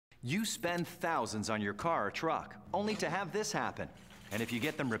You spend thousands on your car or truck, only to have this happen. And if you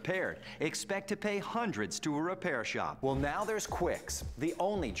get them repaired, expect to pay hundreds to a repair shop. Well, now there's Quixx, the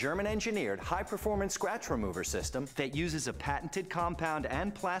only German-engineered high-performance scratch remover system that uses a patented compound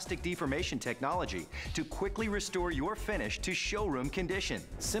and plastic deformation technology to quickly restore your finish to showroom condition.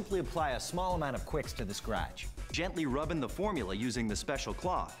 Simply apply a small amount of Quixx to the scratch. Gently rub in the formula using the special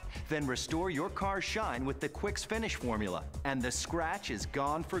cloth. Then restore your car's shine with the Quixx Finish formula, and the scratch is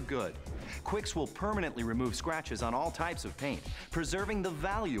gone for good. Quixx will permanently remove scratches on all types of paint, preserving the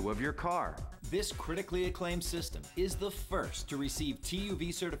value of your car. This critically acclaimed system is the first to receive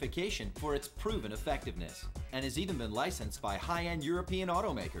TÜV certification for its proven effectiveness, and has even been licensed by high-end European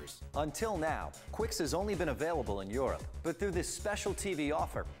automakers. Until now, Quixx has only been available in Europe, but through this special TV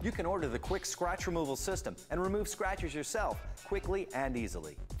offer, you can order the Quixx scratch removal system and remove scratches yourself quickly and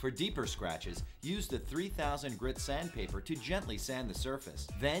easily. For deeper scratches, use the 3000 grit sandpaper to gently sand the surface.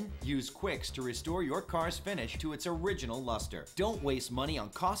 Then use Quixx to restore your car's finish to its original luster. Don't waste money on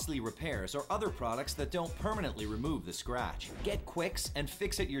costly repairs or other products that don't permanently remove the scratch. Get Quixx and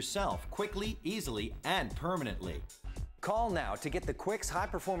fix it yourself quickly, easily, and permanently. Call now to get the Quixx High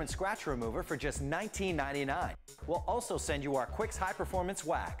Performance Scratch Remover for just $19.99. We'll also send you our Quixx High Performance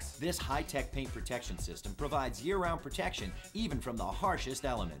Wax. This high-tech paint protection system provides year-round protection even from the harshest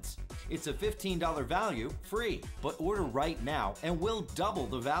elements. It's a $15 value, free. But order right now and we'll double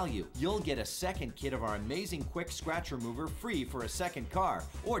the value. You'll get a second kit of our amazing Quixx Scratch Remover free for a second car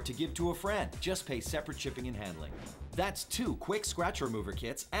or to give to a friend. Just pay separate shipping and handling. That's 2 Quixx Scratch Remover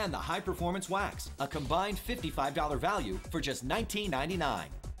kits and the High Performance Wax, a combined $55 value for just $19.99.